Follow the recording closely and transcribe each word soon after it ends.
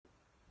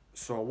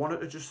So I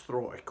wanted to just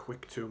throw a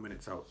quick 2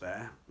 minutes out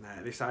there.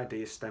 This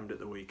idea stemmed at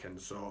the weekend.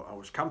 So I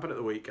was camping at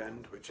the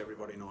weekend, which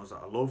everybody knows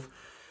that I love.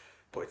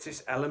 But it's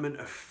this element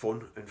of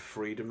fun and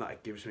freedom that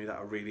it gives me that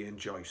I really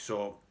enjoy.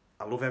 So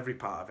I love every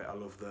part of it. I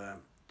love the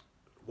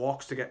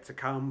walks to get to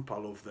camp. I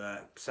love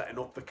the setting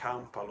up the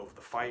camp. I love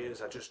the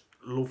fires. I just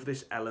love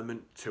this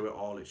element to it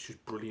all. It's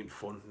just brilliant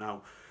fun.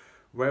 Now,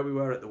 where we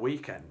were at the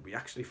weekend, we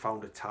actually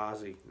found a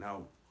Tarzy.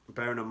 Now,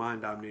 bearing in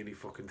mind I'm nearly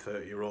fucking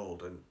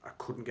 30-year-old and I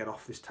couldn't get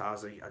off this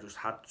Tarzy. I just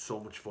had so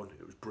much fun.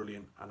 It was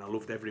brilliant and I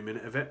loved every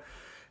minute of it.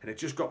 And it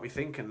just got me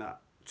thinking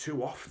that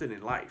too often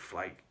in life,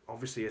 like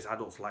obviously as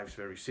adults, life's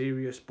very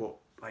serious, but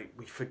like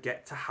we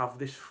forget to have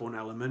this fun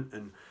element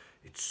and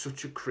it's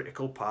such a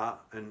critical part.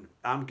 And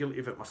I'm guilty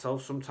of it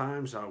myself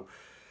sometimes. I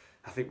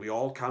think we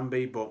all can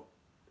be, but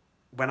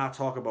when I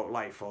talk about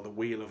life or the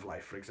wheel of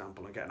life, for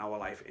example, and getting our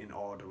life in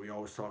order, we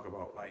always talk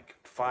about like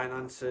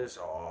finances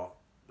or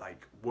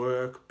like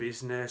work,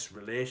 business,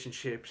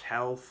 relationships,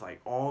 health,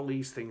 like all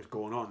these things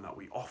going on that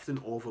we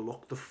often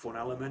overlook the fun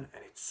element,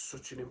 and it's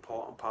such an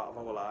important part of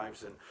our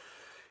lives, and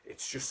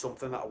it's just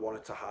something that I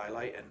wanted to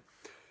highlight. And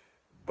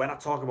when I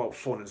talk about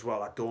fun as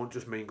well, I don't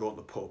just mean going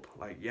to the pub.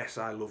 Like, yes,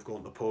 I love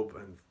going to the pub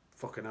and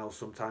fucking hell,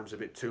 sometimes a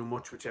bit too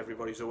much, which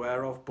everybody's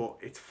aware of, but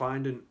it's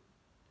finding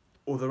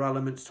other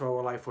elements to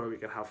our life where we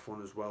can have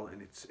fun as well,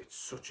 and it's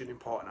such an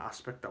important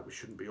aspect that we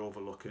shouldn't be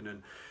overlooking.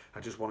 And I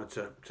just wanted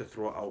to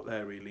throw it out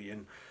there really.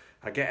 And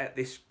I get at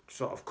this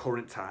sort of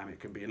current time it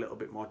can be a little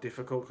bit more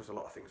difficult because a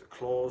lot of things are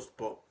closed,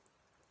 but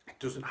it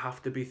doesn't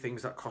have to be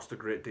things that cost a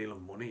great deal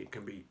of money. It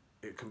can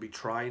be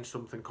trying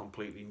something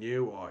completely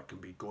new, or it can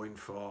be going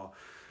for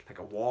like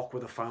a walk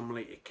with a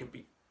family. It can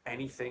be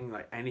anything,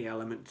 like any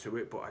element to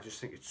it. But I just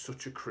think it's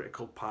such a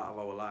critical part of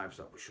our lives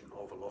that we shouldn't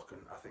overlook.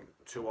 And I think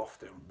too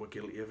often we're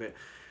guilty of it.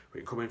 We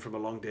can come in from a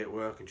long day at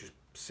work and just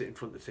sit in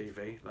front of the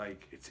TV.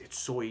 Like it's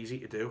so easy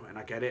to do, and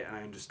I get it and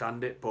I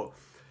understand it. But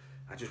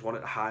I just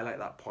wanted to highlight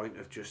that point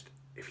of just,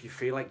 if you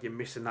feel like you're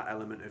missing that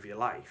element of your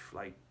life,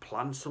 like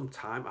plan some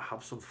time to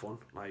have some fun,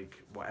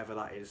 like whatever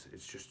that is.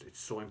 It's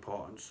so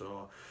important.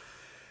 So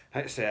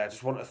like I say, I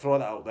just wanted to throw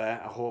that out there.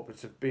 I hope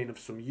it's been of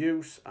some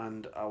use,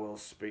 and I will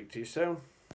speak to you soon.